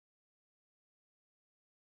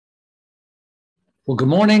Well, good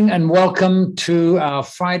morning and welcome to our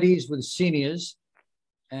Fridays with Seniors.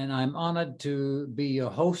 And I'm honored to be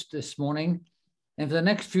your host this morning. And for the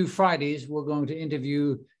next few Fridays, we're going to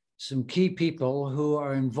interview some key people who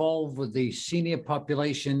are involved with the senior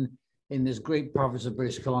population in this great province of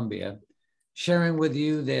British Columbia, sharing with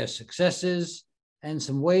you their successes and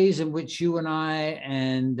some ways in which you and I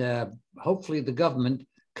and hopefully the government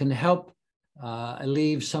can help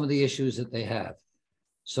alleviate some of the issues that they have.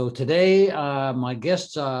 So today, my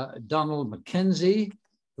guests are Donald MacKenzie,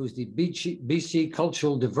 who's the BC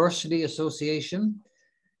Cultural Diversity Association,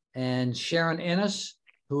 and Sharon Ennis,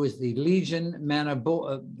 who is the Legion Manor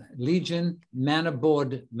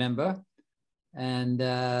Board member, and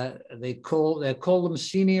they call them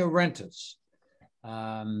senior renters,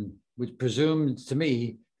 which presumes to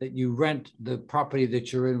me that you rent the property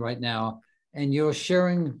that you're in right now, and you're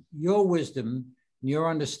sharing your wisdom, your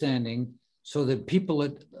understanding, so that people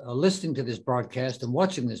that are listening to this broadcast and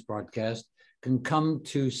watching this broadcast can come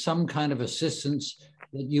to some kind of assistance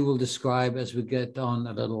that you will describe as we get on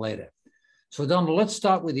a little later. So Donald, let's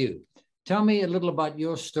start with you. Tell me a little about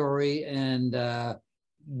your story and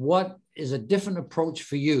what is a different approach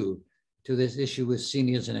for you to this issue with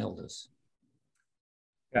seniors and elders?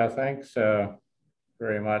 Yeah, thanks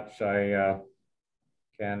very much. I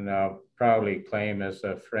can proudly claim as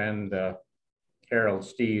a friend Harold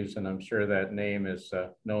Steves, and I'm sure that name is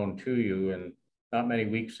known to you. And not many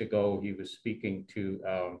weeks ago, he was speaking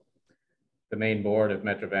to the main board of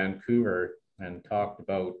Metro Vancouver and talked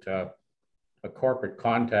about a corporate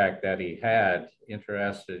contact that he had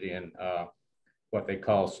interested in what they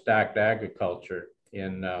call stacked agriculture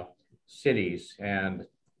in cities and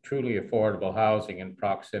truly affordable housing in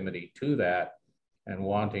proximity to that, and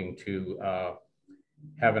wanting to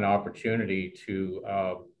have an opportunity to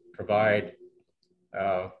provide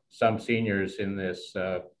some seniors in this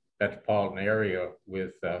metropolitan area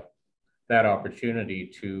with that opportunity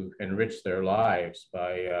to enrich their lives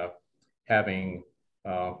by having,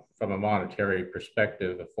 from a monetary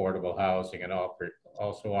perspective, affordable housing and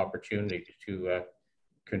also opportunity to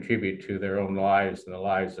contribute to their own lives and the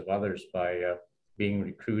lives of others by being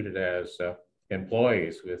recruited as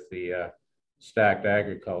employees with the stacked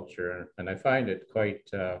agriculture. And I find it quite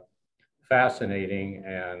fascinating,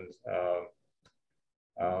 and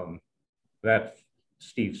that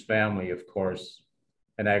Steve's family, of course,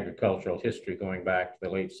 an agricultural history going back to the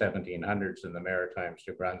late 1700s in the Maritimes,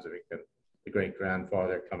 New Brunswick, and the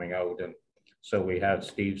great-grandfather coming out. And so we have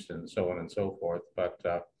Steve's and so on and so forth. But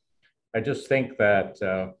I just think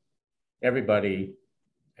that everybody,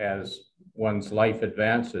 as one's life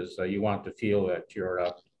advances, you want to feel that you're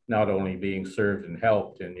not only being served and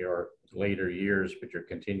helped in your later years, but you're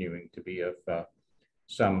continuing to be of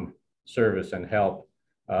some service and help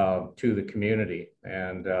to the community.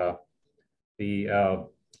 And the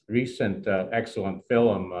recent excellent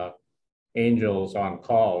film, Angels on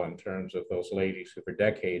Call, in terms of those ladies who for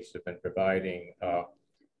decades have been providing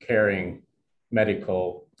caring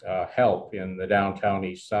medical help in the downtown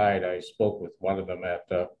East Side. I spoke with one of them at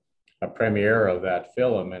a premiere of that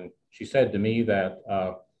film, and she said to me that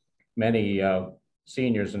many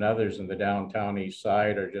seniors and others in the downtown East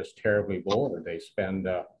Side are just terribly bored. They spend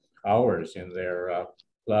hours in their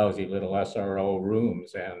lousy little SRO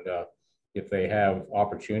rooms, and if they have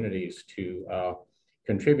opportunities to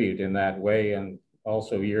contribute in that way. And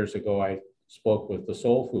also years ago, I spoke with the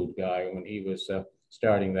soul food guy when he was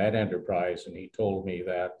starting that enterprise, and he told me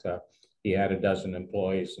that he had a dozen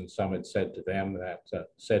employees, and some had said to them that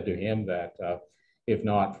said to him that if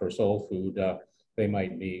not for soul food, they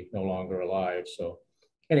might be no longer alive. So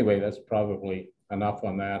anyway, that's probably enough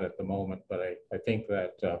on that at the moment, but I think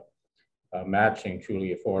that matching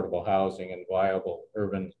truly affordable housing and viable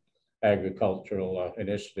urban agricultural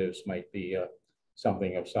initiatives might be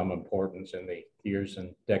something of some importance in the years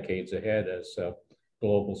and decades ahead as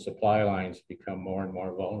global supply lines become more and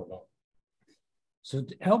more vulnerable. So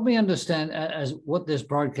help me understand as what this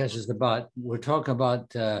broadcast is about. We're talking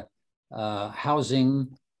about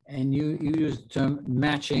housing, and you use the term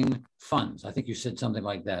matching funds. I think you said something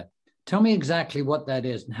like that. Tell me exactly what that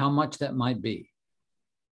is and how much that might be.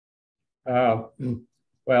 Well,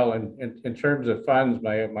 in terms of funds,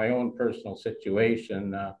 my own personal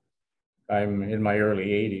situation, I'm in my early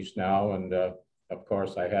 80s now, and of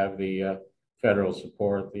course I have the federal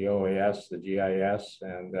support, the OAS, the GIS,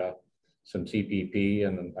 and some CPP,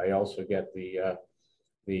 and I also get the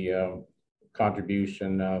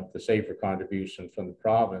contribution, the safer contribution from the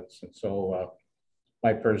province. And so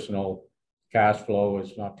my personal cash flow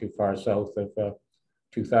is not too far south of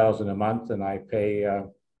 $2,000 a month, and I pay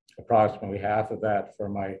approximately half of that for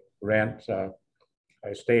my rent.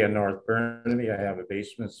 I stay in North Burnaby. I have a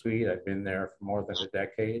basement suite. I've been there for more than a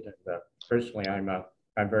decade. And personally,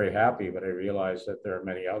 I'm very happy, but I realize that there are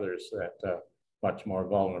many others that much more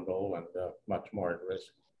vulnerable and much more at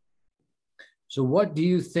risk. So what do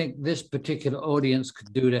you think this particular audience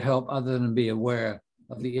could do to help other than be aware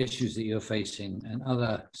of the issues that you're facing and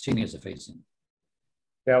other seniors are facing?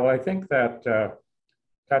 Yeah, well, I think that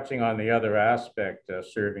touching on the other aspect,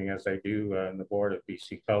 serving as I do on the board of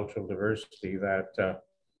BC Cultural Diversity, that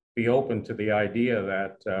be open to the idea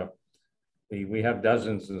that we have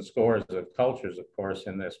dozens and scores of cultures, of course,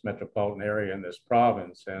 in this metropolitan area, in this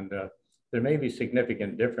province, and there may be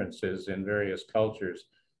significant differences in various cultures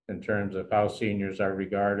in terms of how seniors are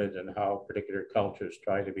regarded and how particular cultures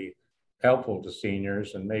try to be helpful to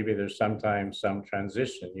seniors. And maybe there's sometimes some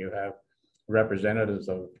transition. You have representatives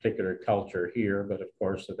of a particular culture here, but of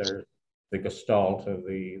course they're the gestalt of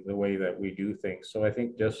the way that we do things. So I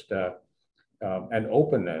think just an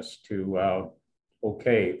openness to,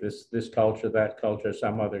 okay, this culture, that culture,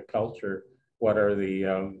 some other culture, what are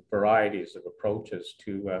the varieties of approaches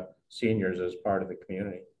to seniors as part of the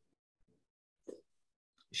community?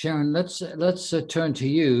 Sharon, let's turn to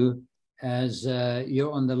you as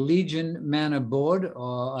you're on the Legion Manor board,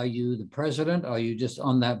 or are you the president? Or are you just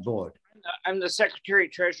on that board? I'm the secretary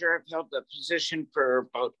treasurer. I've held the position for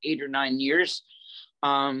about 8 or 9 years.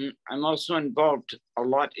 I'm also involved a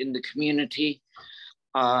lot in the community,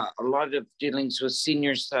 a lot of dealings with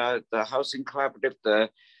seniors, the housing collaborative,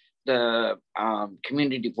 the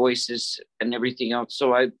community voices, and everything else.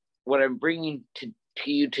 So what I'm bringing to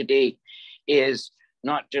you today is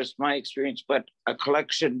not just my experience, but a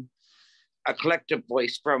collective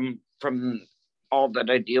voice from all that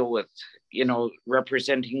I deal with, you know,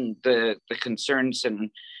 representing the concerns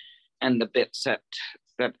and the bits that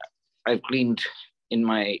I've gleaned in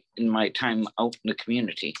my time out in the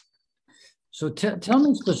community. So tell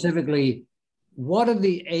me specifically, what are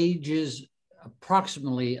the ages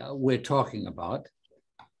approximately we're talking about?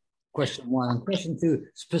 Question one. And question two,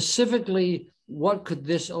 specifically, what could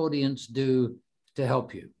this audience do to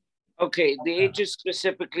help you? Okay, the ages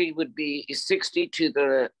specifically would be 60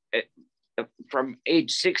 to from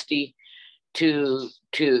age 60 to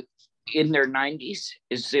in their 90s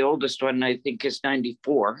is the oldest one, I think, is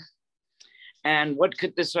 94. And what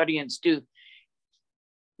could this audience do?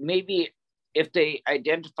 Maybe if they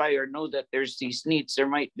identify or know that there's these needs, there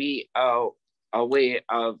might be a way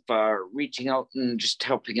of reaching out and just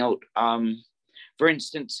helping out. For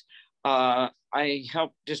instance, I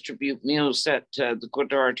help distribute meals that the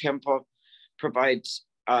Kodara Temple provides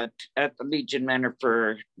at the Legion Manor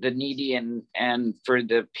for the needy and for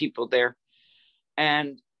the people there.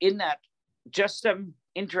 And in that, just them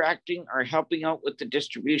interacting or helping out with the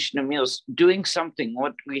distribution of meals, doing something,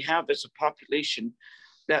 what we have as a population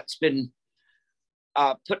that's been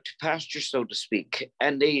put to pasture, so to speak.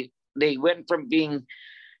 And they went from being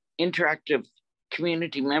interactive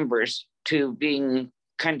community members to being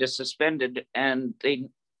kind of suspended, and they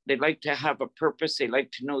like to have a purpose. They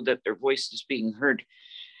like to know that their voice is being heard.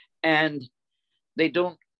 And they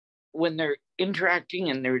don't, when they're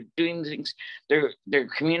interacting and they're doing things, they're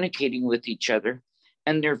communicating with each other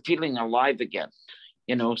and they're feeling alive again,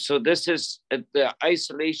 you know. So this is, the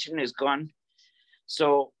isolation is gone.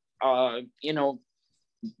 So, you know,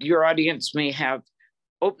 your audience may have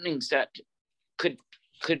openings that could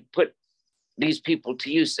put these people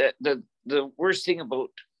to use. The worst thing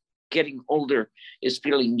about getting older is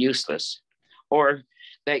feeling useless, or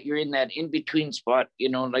that you're in that in-between spot, you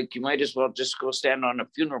know, like you might as well just go stand on a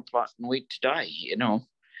funeral plot and wait to die, you know,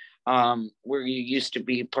 where you used to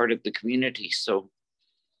be part of the community. So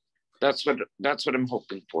that's what I'm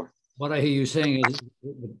hoping for. What I hear you saying is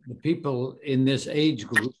the people in this age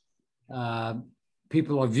group,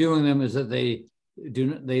 people are viewing them as that they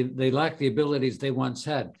lack the abilities they once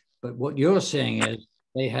had. But what you're saying is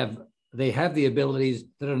they have the abilities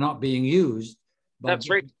that are not being used by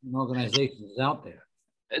organizations out there.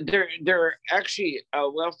 They're actually a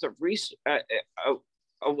wealth of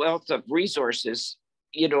resources,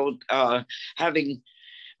 you know, having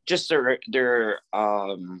just their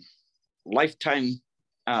lifetime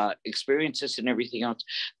experiences and everything else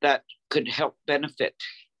that could help benefit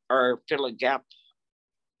or fill a gap,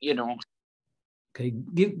 you know. Okay,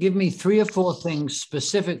 give me 3 or 4 things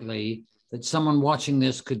specifically that someone watching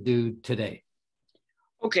this could do today.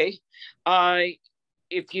 Okay,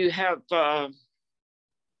 if you have,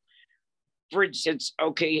 for instance,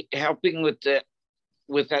 okay, helping with the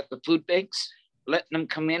food banks, letting them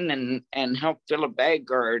come in and help fill a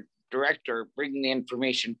bag or direct or bring the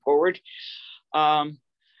information forward.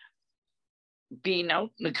 Being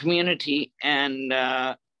out in the community and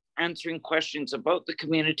answering questions about the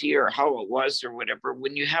community or how it was or whatever,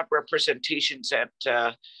 when you have representations at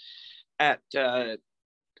the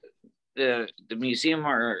museum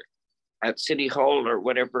or at City Hall or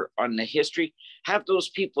whatever on the history, have those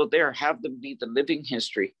people there, have them be the living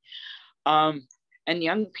history. And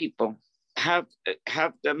young people, have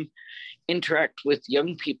them interact with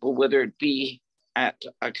young people, whether it be at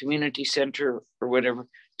a community center or whatever,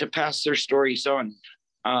 to pass their stories on.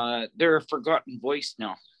 They're a forgotten voice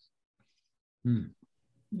now.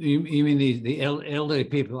 You mean the elderly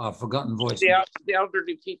people are forgotten voices? The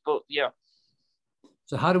elderly people, yeah.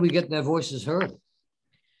 So how do we get their voices heard?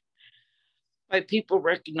 By people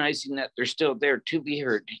recognizing that they're still there to be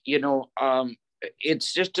heard. You know,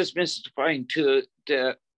 it's just as mystifying to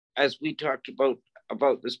as we talked about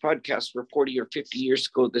this podcast for 40 or 50 years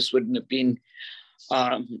ago, this wouldn't have been,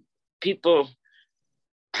 people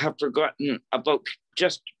have forgotten about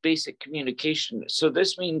just basic communication. So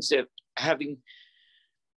this means that having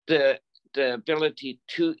the ability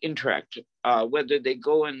to interact, whether they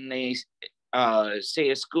go and they say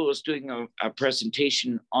a school is doing a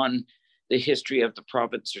presentation on the history of the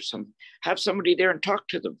province or something, have somebody there and talk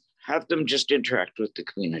to them, have them just interact with the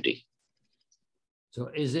community. So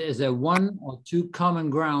is there one or two common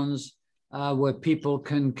grounds where people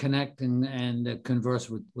can connect and converse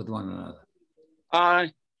with one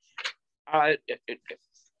another?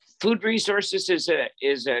 Food resources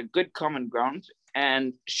is a good common ground,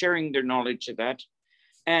 and sharing their knowledge of that,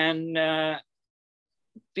 and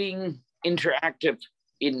being interactive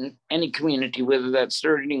in any community, whether that's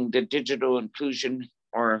learning the digital inclusion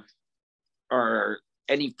or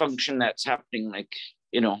any function that's happening, like,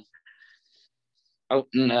 you know, out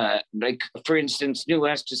in, like, for instance, New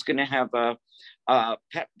West is going to have a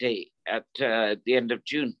pet day at the end of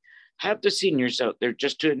June. Have the seniors out there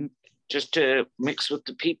just to mix with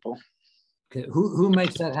the people. Okay, who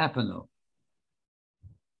makes that happen though?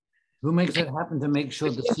 Who makes that happen to make sure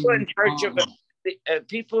the people in charge of it? The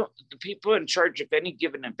people in charge of any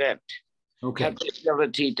given event, okay, have the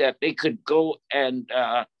ability that they could go and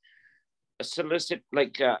solicit,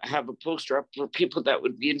 like have a poster up for people that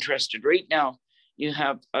would be interested. Right now, you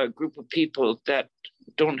have a group of people that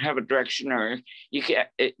don't have a direction, or you can,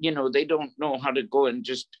 you know, they don't know how to go and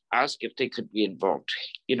just ask if they could be involved,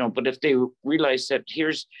 you know. But if they realize that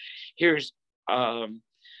here's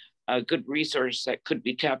a good resource that could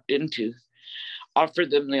be tapped into, offer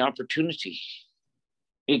them the opportunity.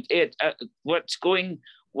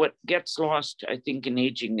 What gets lost, I think, in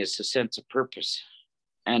aging is a sense of purpose,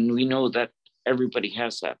 and we know that everybody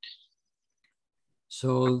has that.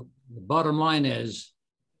 So the bottom line is,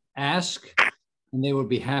 ask, and they will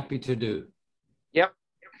be happy to do. Yep.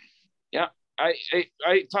 Yeah.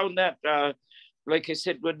 I found that, like I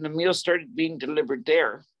said, when the meal started being delivered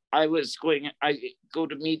there, I go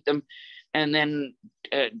to meet them and then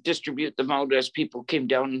distribute them out as people came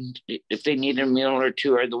down if they need a meal or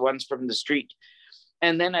two, or the ones from the street.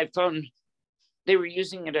 And then I found they were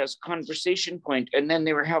using it as a conversation point, and then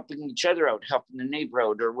they were helping each other out, helping the neighbor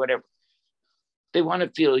out or whatever. They want to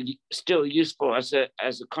feel still useful as a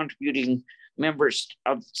contributing members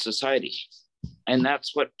of society. And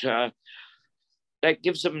that's what, that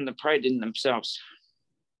gives them the pride in themselves.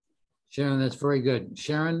 Sharon, that's very good.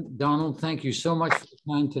 Sharon, Donald, thank you so much for the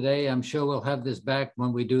time today. I'm sure we'll have this back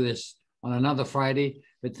when we do this on another Friday,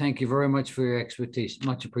 but thank you very much for your expertise.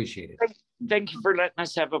 Much appreciated. Thank you for letting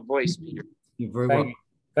us have a voice, Peter. You're very welcome.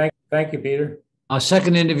 Thank you, Peter. Our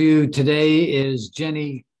second interview today is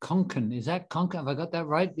Jenny Konkins. Is that Konkins? Have I got that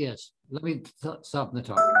right? Yes. Let me stop the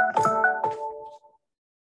talk.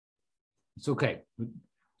 It's okay.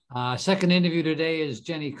 Second interview today is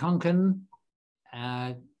Jenny Konkins.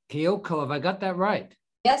 Kyoko, have I got that right?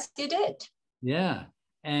 Yes, you did. Yeah.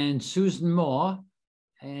 And Susan Moore.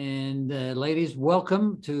 And ladies,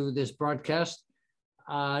 welcome to this broadcast.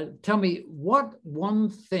 Tell me, what one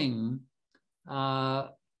thing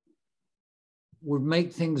would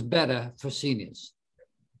make things better for seniors?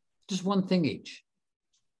 Just one thing each.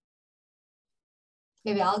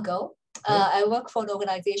 Maybe I'll go. I work for an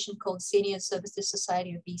organization called Senior Services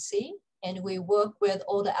Society of BC, and we work with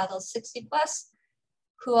all the adults 60 plus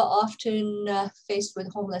who are often faced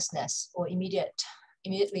with homelessness or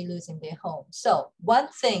immediately losing their home. So one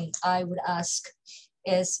thing I would ask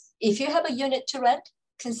is, if you have a unit to rent,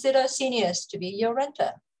 consider seniors to be your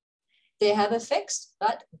renter. They have a fixed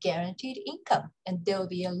but guaranteed income, and there will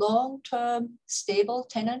be a long-term stable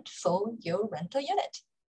tenant for your rental unit.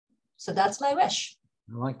 So that's my wish.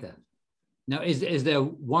 I like that. Now, is there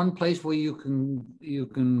one place where you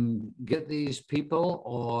can get these people,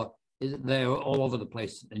 or is it they're all over the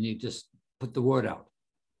place and you just put the word out?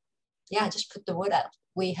 yeah, just put the word out.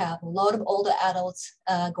 We have a lot of older adults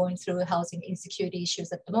going through housing insecurity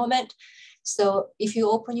issues at the moment. So if you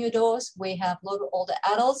open your doors, we have a lot of older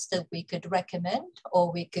adults that we could recommend,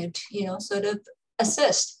 or we could, sort of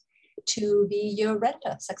assist to be your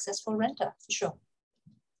renter, successful renter, for sure.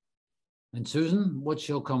 And Susan, what's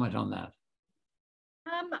your comment on that?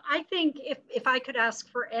 I think if I could ask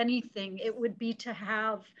for anything, it would be to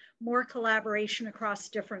have more collaboration across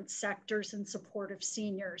different sectors in support of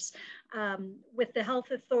seniors. With the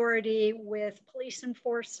health authority, with police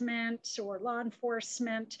enforcement or law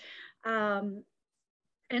enforcement,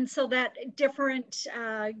 and so that different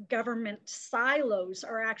government silos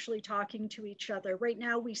are actually talking to each other. Right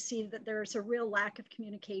now, we see that there's a real lack of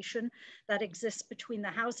communication that exists between the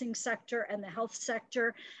housing sector and the health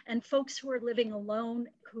sector, and folks who are living alone,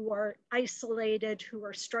 who are isolated, who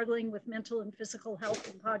are struggling with mental and physical health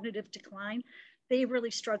and cognitive decline. They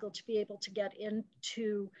really struggle to be able to get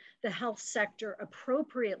into the health sector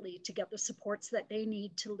appropriately to get the supports that they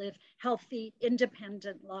need to live healthy,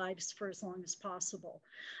 independent lives for as long as possible.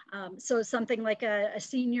 So something like a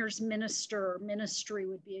seniors minister or ministry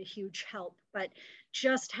would be a huge help, but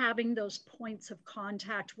just having those points of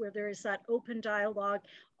contact where there is that open dialogue,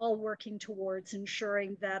 all working towards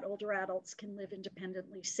ensuring that older adults can live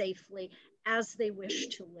independently, safely, as they wish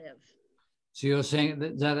to live. So you're saying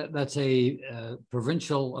that that's a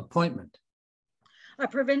provincial appointment? A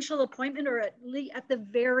provincial appointment, or at the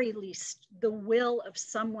very least, the will of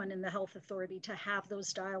someone in the health authority to have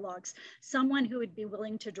those dialogues, someone who would be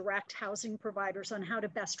willing to direct housing providers on how to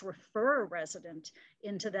best refer a resident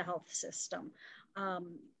into the health system.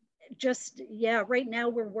 Right now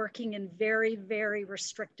we're working in very, very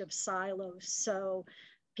restrictive silos. So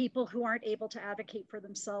people who aren't able to advocate for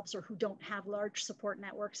themselves or who don't have large support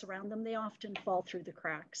networks around them, they often fall through the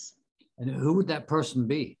cracks. And who would that person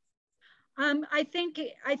be? I think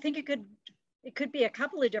it could be a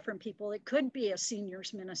couple of different people. It could be a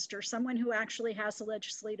seniors minister, someone who actually has the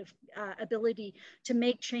legislative ability to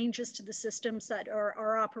make changes to the systems that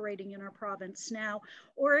are operating in our province now.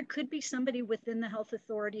 Or it could be somebody within the health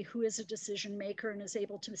authority who is a decision maker and is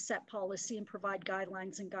able to set policy and provide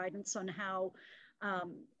guidelines and guidance on how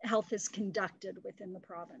health is conducted within the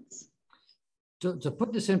province. To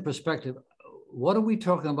put this in perspective, what are we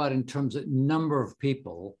talking about in terms of number of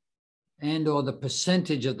people and or the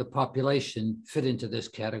percentage of the population fit into this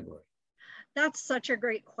category? That's such a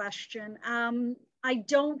great question. I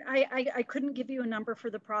couldn't give you a number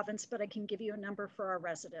for the province, but I can give you a number for our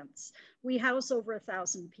residents. We house over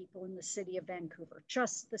 1,000 people in the city of Vancouver,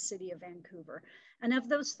 just the city of Vancouver. And of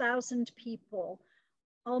those 1,000 people,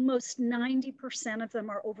 almost 90% of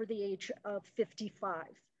them are over the age of 55.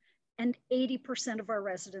 And 80% of our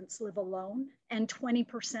residents live alone, and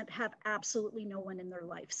 20% have absolutely no one in their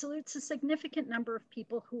life. So it's a significant number of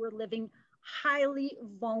people who are living highly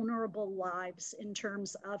vulnerable lives in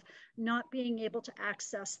terms of not being able to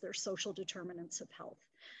access their social determinants of health.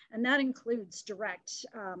 And that includes direct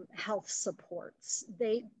health supports.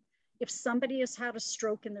 If somebody has had a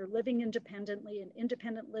stroke and they're living independently in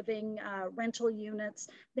independent living rental units,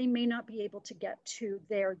 they may not be able to get to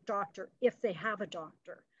their doctor if they have a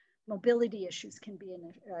doctor. Mobility issues can be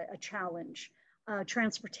a challenge.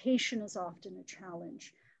 Transportation is often a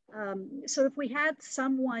challenge. So if we had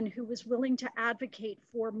someone who was willing to advocate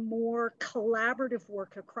for more collaborative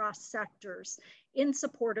work across sectors in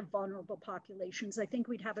support of vulnerable populations, I think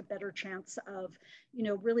we'd have a better chance of,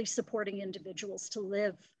 really supporting individuals to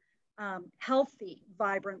live healthy,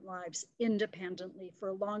 vibrant lives independently for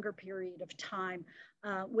a longer period of time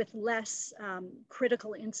with less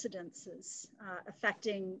critical incidences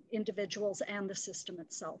affecting individuals and the system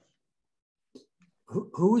itself.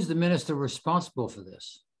 Who is the minister responsible for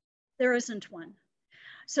this? There isn't one.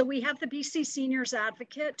 So we have the BC Seniors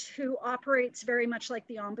Advocate, who operates very much like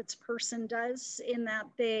the ombudsperson does, in that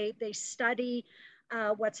they study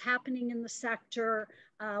what's happening in the sector,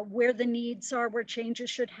 where the needs are, where changes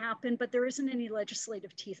should happen, but there isn't any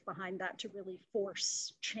legislative teeth behind that to really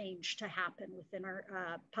force change to happen within our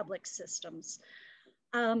public systems.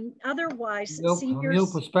 Otherwise, From your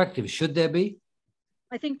perspective, should there be?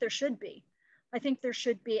 I think there should be. I think there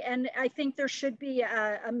should be. And I think there should be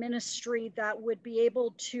a ministry that would be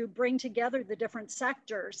able to bring together the different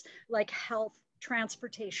sectors like health,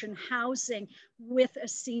 transportation, housing, with a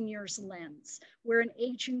seniors lens. We're an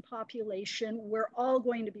aging population. We're all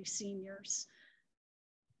going to be seniors.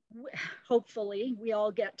 Hopefully, we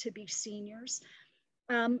all get to be seniors.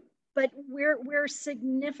 But we're a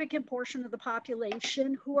significant portion of the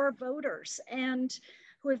population who are voters. And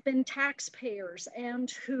who have been taxpayers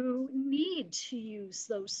and who need to use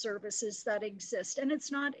those services that exist. And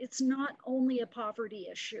it's not only a poverty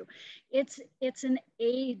issue, it's an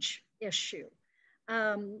age issue.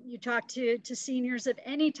 You talk to seniors of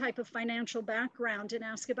any type of financial background and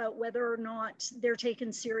ask about whether or not they're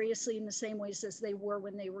taken seriously in the same ways as they were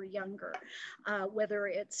when they were younger, whether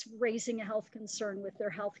it's raising a health concern with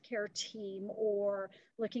their healthcare team or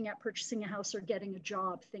looking at purchasing a house or getting a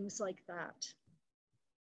job, things like that.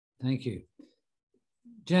 Thank you.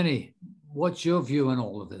 Jenny, what's your view on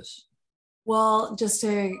all of this? Well, just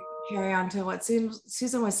to carry on to what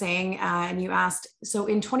Susan was saying, and you asked, so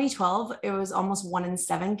in 2012, it was almost 1 in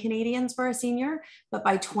 7 Canadians were a senior, but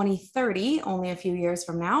by 2030, only a few years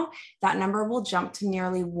from now, that number will jump to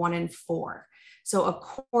nearly 1 in 4. So a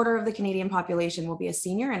quarter of the Canadian population will be a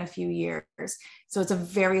senior in a few years. So it's a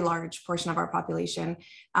very large portion of our population.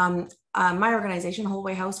 My organization,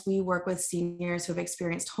 Wholeway House, we work with seniors who have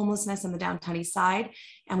experienced homelessness in the downtown east side,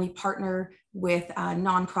 and we partner with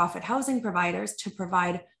nonprofit housing providers to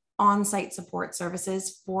provide on-site support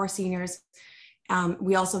services for seniors.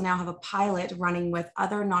 We also now have a pilot running with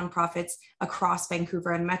other nonprofits across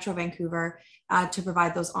Vancouver and Metro Vancouver to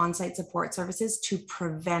provide those on-site support services to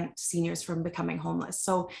prevent seniors from becoming homeless.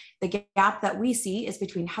 So the gap that we see is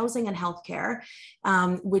between housing and healthcare,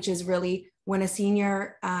 which is really when a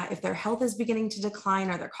senior, if their health is beginning to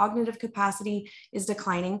decline or their cognitive capacity is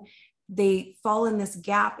declining, they fall in this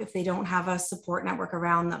gap if they don't have a support network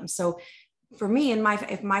around them. So for me,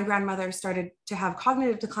 if my grandmother started to have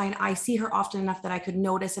cognitive decline, I see her often enough that I could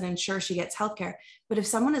notice and ensure she gets healthcare. But if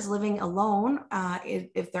someone is living alone,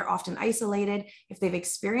 if they're often isolated, if they've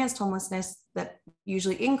experienced homelessness, that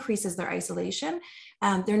usually increases their isolation,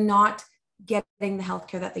 they're not getting the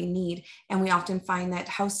healthcare that they need. And we often find that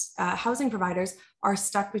housing providers are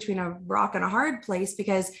stuck between a rock and a hard place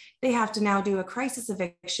because they have to now do a crisis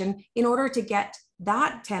eviction in order to get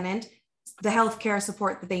that tenant the healthcare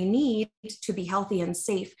support that they need to be healthy and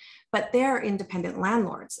safe. But they're independent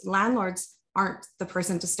landlords. Landlords aren't the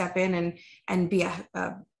person to step in and be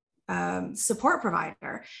a support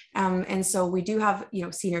provider. And so we do have,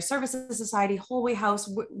 Senior Services Society, Wholeway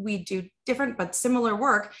House. We do different but similar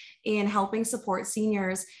work in helping support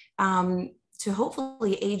seniors to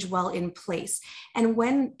hopefully age well in place. And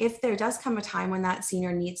if there does come a time when that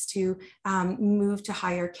senior needs to move to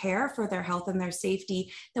higher care for their health and their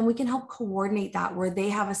safety, then we can help coordinate that where they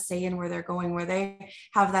have a say in where they're going, where they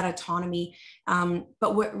have that autonomy.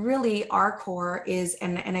 But what really our core is,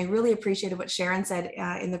 and I really appreciated what Sharon said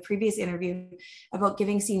in the previous interview about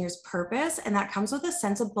giving seniors purpose, and that comes with a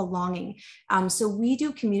sense of belonging. So we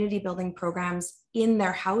do community building programs in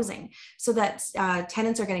their housing so that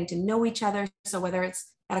tenants are getting to know each other. So whether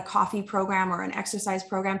it's at a coffee program or an exercise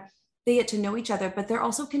program, they get to know each other, but they're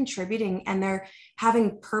also contributing and they're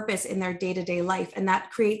having purpose in their day-to-day life. And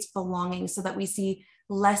that creates belonging so that we see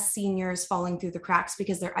less seniors falling through the cracks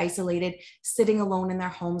because they're isolated, sitting alone in their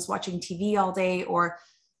homes, watching TV all day, or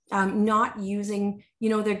not using,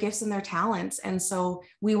 their gifts and their talents. And so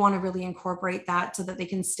we want to really incorporate that so that they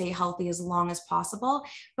can stay healthy as long as possible,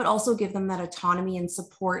 but also give them that autonomy and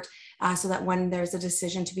support so that when there's a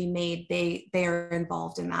decision to be made, they are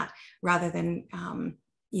involved in that rather than,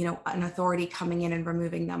 an authority coming in and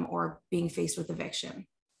removing them or being faced with eviction.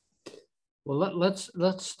 Well,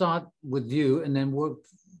 let's start with you and then work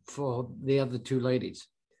for the other two ladies.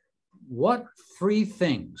 What 3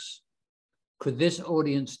 things could this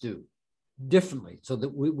audience do differently so that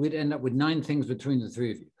we'd end up with 9 things between the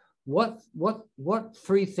 3 of you? What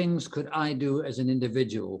 3 things could I do as an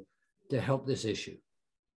individual to help this issue?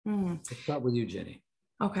 Let's start with you, Jenny.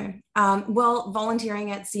 Okay. Well,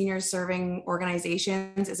 volunteering at seniors serving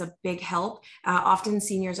organizations is a big help. Often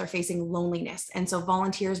seniors are facing loneliness. And so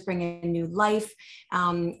volunteers bring in new life.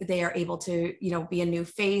 They are able to, be a new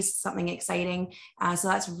face, something exciting. So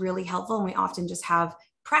that's really helpful. And we often just have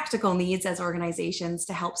practical needs as organizations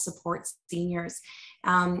to help support seniors.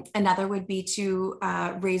 Another would be to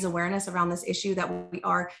raise awareness around this issue that we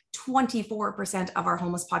are 24% of our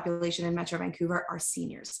homeless population in Metro Vancouver are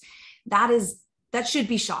seniors. That should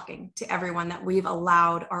be shocking to everyone that we've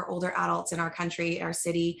allowed our older adults in our country, our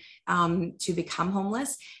city, to become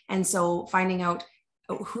homeless. And so finding out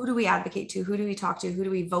who do we advocate to, who do we talk to, who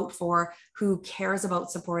do we vote for, who cares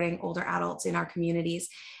about supporting older adults in our communities.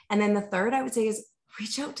 And then the third I would say is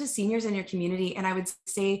reach out to seniors in your community. And I would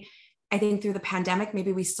say, I think through the pandemic,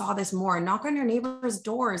 maybe we saw this more. Knock on your neighbors'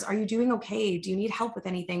 doors. Are you doing okay? Do you need help with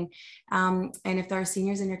anything? And if there are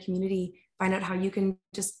seniors in your community, find out how you can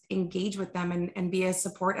just engage with them and be a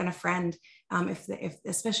support and a friend,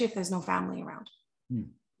 especially if there's no family around.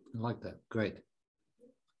 I like that. Great.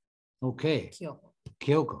 Okay. Kyoko.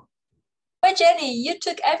 Kyoko. But Jenny, you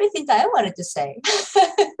took everything that I wanted to say.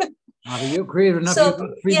 You're creative enough.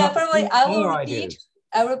 So yeah, probably Ideas.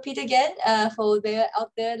 I'll repeat again for the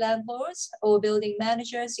out there landlords or building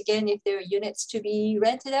managers. Again, if there are units to be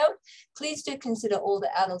rented out, please do consider all the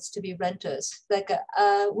adults to be renters. Like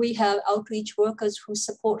we have outreach workers who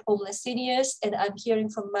support homeless seniors, and I'm hearing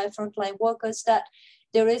from my frontline workers that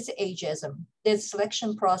there is ageism. There's a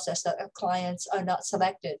selection process that our clients are not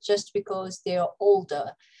selected just because they're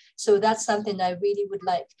older. So that's something I really would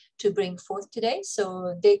like to bring forth today.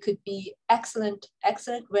 So they could be excellent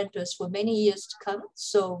renters for many years to come.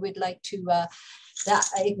 So we'd like to,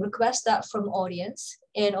 I request that from audience.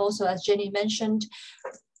 And also, as Jenny mentioned,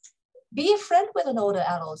 be a friend with an older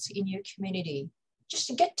adults in your community. Just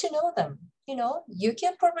to get to know them. You know, you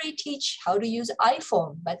can probably teach how to use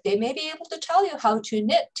iPhone, but they may be able to tell you how to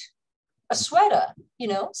knit a sweater, you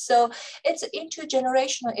know. So it's an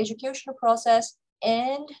intergenerational educational process.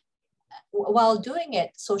 And while doing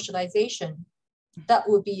it, socialization, that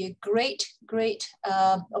would be a great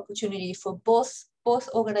opportunity for both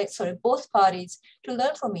parties to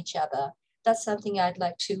learn from each other. That's something I'd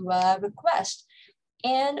like to request.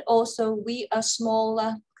 And also, we are small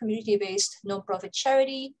community-based nonprofit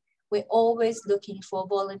charity. We're always looking for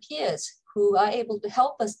volunteers who are able to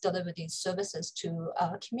help us deliver these services to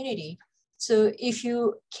our community. So if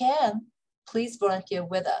you can, please volunteer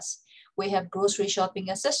with us. We have grocery shopping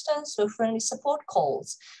assistance or friendly support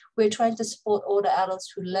calls. We're trying to support older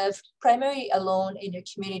adults who live primarily alone in your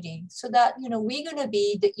community so that, you know, we're going to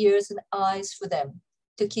be the ears and eyes for them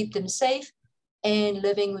to keep them safe and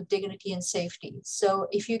living with dignity and safety. So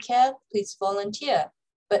if you can, please volunteer.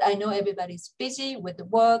 But I know everybody's busy with the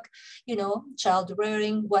work, you know, child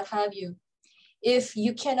rearing, what have you. If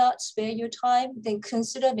you cannot spare your time, then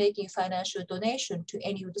consider making financial donation to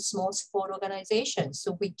any of the small support organizations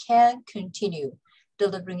so we can continue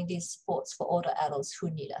delivering these supports for older adults who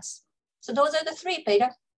need us. So those are the three, Peter.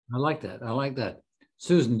 I like that. I like that.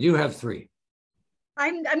 Susan, you have three.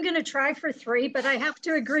 I'm going to try for three, but I have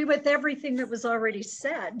to agree with everything that was already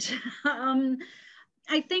said.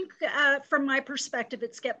 I think from my perspective,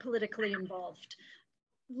 it's get politically involved.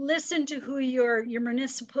 Listen to who your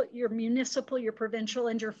municipal, your provincial,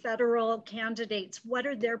 and your federal candidates. What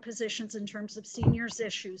are their positions in terms of seniors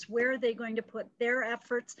issues? Where are they going to put their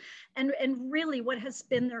efforts? And really, what has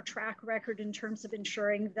been their track record in terms of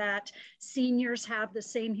ensuring that seniors have the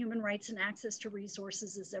same human rights and access to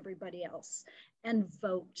resources as everybody else? And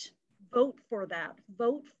vote for that.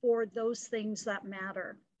 Vote for those things that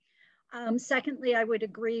matter. Secondly, I would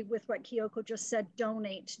agree with what Kyoko just said,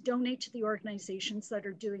 donate to the organizations that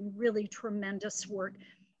are doing really tremendous work.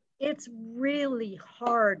 It's really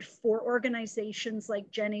hard for organizations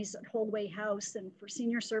like Jenny's at Wholeway House and for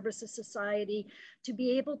Senior Services Society to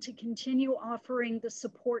be able to continue offering the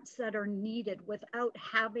supports that are needed without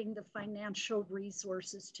having the financial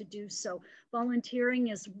resources to do so. Volunteering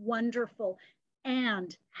is wonderful.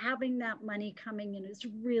 And having that money coming in is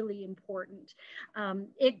really important.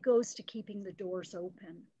 It goes to keeping the doors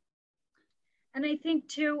open. And I think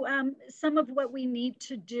too, some of what we need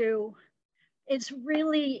to do is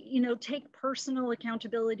really, you know, take personal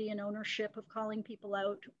accountability and ownership of calling people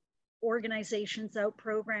out, organizations out,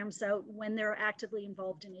 programs out when they're actively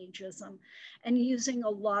involved in ageism, and using a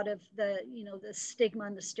lot of the, you know, the stigma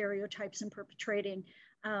and the stereotypes and perpetrating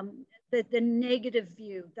the negative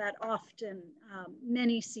view that often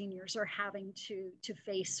many seniors are having to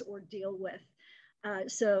face or deal with.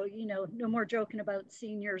 So, you know, no more joking about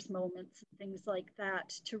seniors moments and things like that,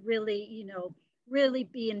 to really, you know, really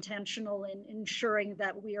be intentional in ensuring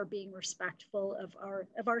that we are being respectful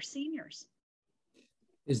of our seniors.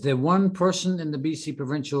 Is there one person in the BC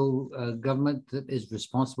provincial government that is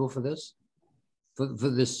responsible for this, for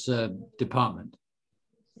this department?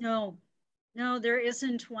 No, there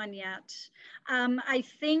isn't one yet. I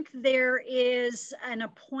think there is an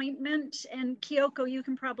appointment, and Kyoko, you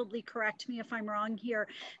can probably correct me if I'm wrong here.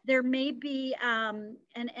 There may be an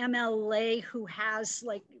MLA who has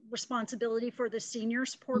like responsibility for the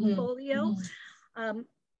seniors portfolio. Mm-hmm.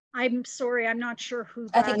 I'm sorry, I'm not sure who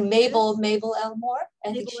that is. I think Mabel Elmore.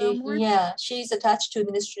 Elmore? Yeah, she's attached to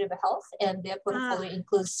Ministry of Health, and their portfolio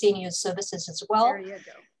includes senior services as well. There you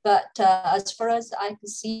go. But as far as I can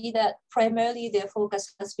see, that primarily their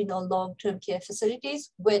focus has been on long-term care facilities,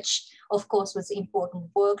 which of course was important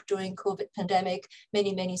work during COVID pandemic.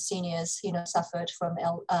 Many seniors, you know, suffered from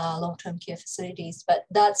long-term care facilities, but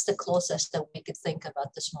that's the closest that we could think of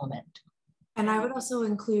at this moment. And I would also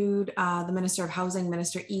include the Minister of Housing,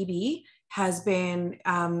 Minister Eby, has been,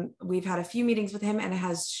 we've had a few meetings with him, and it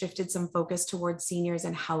has shifted some focus towards seniors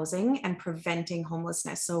and housing and preventing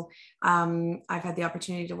homelessness. So I've had the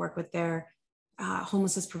opportunity to work with their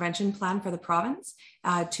homelessness prevention plan for the province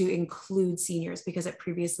to include seniors, because it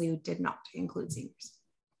previously did not include seniors.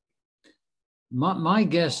 My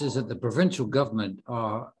guess is that the provincial government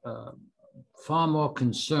are far more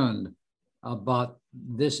concerned about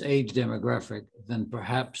this age demographic than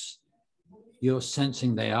perhaps you're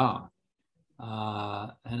sensing they are.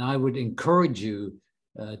 And I would encourage you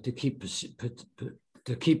to keep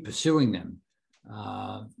pursuing them.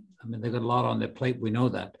 I mean, they've got a lot on their plate, we know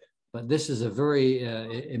that, but this is a very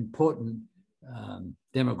important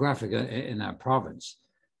demographic in our province.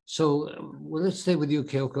 So well, let's stay with you,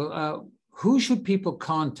 Kyoko. Who should people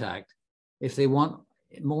contact if they want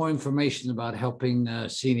more information about helping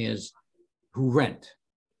seniors who rent?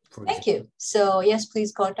 Thank you. So yes,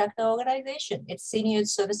 please contact the organization. It's Senior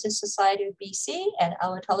Services Society of BC, and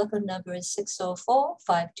our telephone number is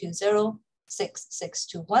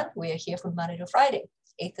 604-520-6621. We are here from Monday to Friday,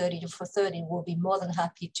 8:30 to 4:30. We'll be more than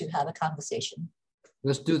happy to have a conversation.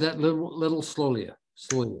 Let's do that little slowly.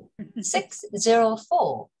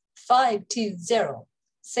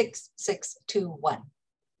 604-520-6621.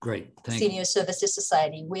 Great, thank Senior you. Services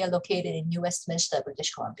Society. We are located in New Westminster,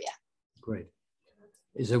 British Columbia. Great.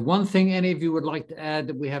 Is there one thing any of you would like to add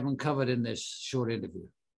that we haven't covered in this short interview?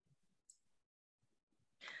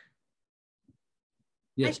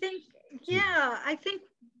 Yes. I think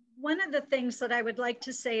one of the things that I would like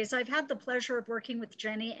to say is I've had the pleasure of working with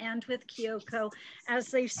Jenny and with Kyoko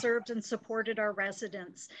as they served and supported our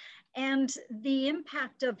residents. And the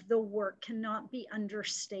impact of the work cannot be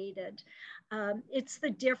understated. It's the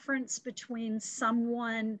difference between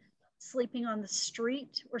someone sleeping on the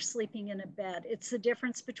street or sleeping in a bed. It's the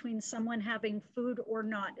difference between someone having food or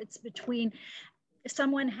not. It's between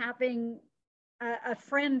someone having a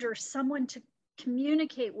friend or someone to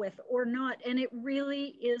communicate with or not. And it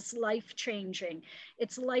really is life-changing.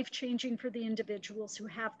 It's life-changing for the individuals who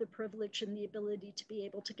have the privilege and the ability to be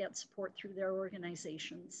able to get support through their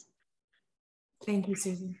organizations. Thank you,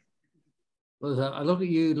 Susan. Well, I look at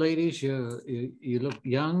you ladies, you look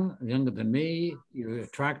young, younger than me, you're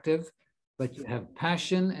attractive, but you have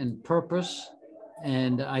passion and purpose,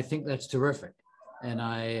 and I think that's terrific. And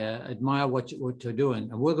I admire what you're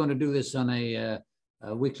doing. And we're going to do this on a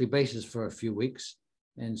weekly basis for a few weeks.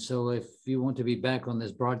 And so if you want to be back on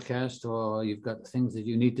this broadcast, or you've got things that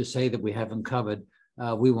you need to say that we haven't covered,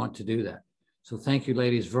 we want to do that. So thank you,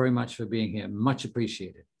 ladies, very much for being here. Much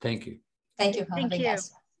appreciated. Thank you. Thank you for having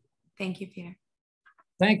us. Thank you, Peter.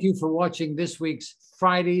 Thank you for watching this week's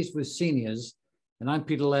Fridays with Seniors. And I'm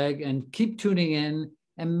Peter Legge, and keep tuning in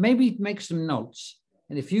and maybe make some notes.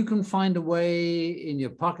 And if you can find a way in your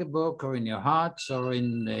pocketbook or in your hearts or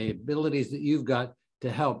in the abilities that you've got to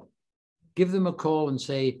help, give them a call and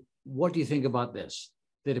say, what do you think about this?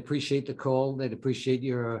 They'd appreciate the call. They'd appreciate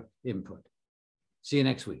your input. See you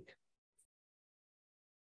next week.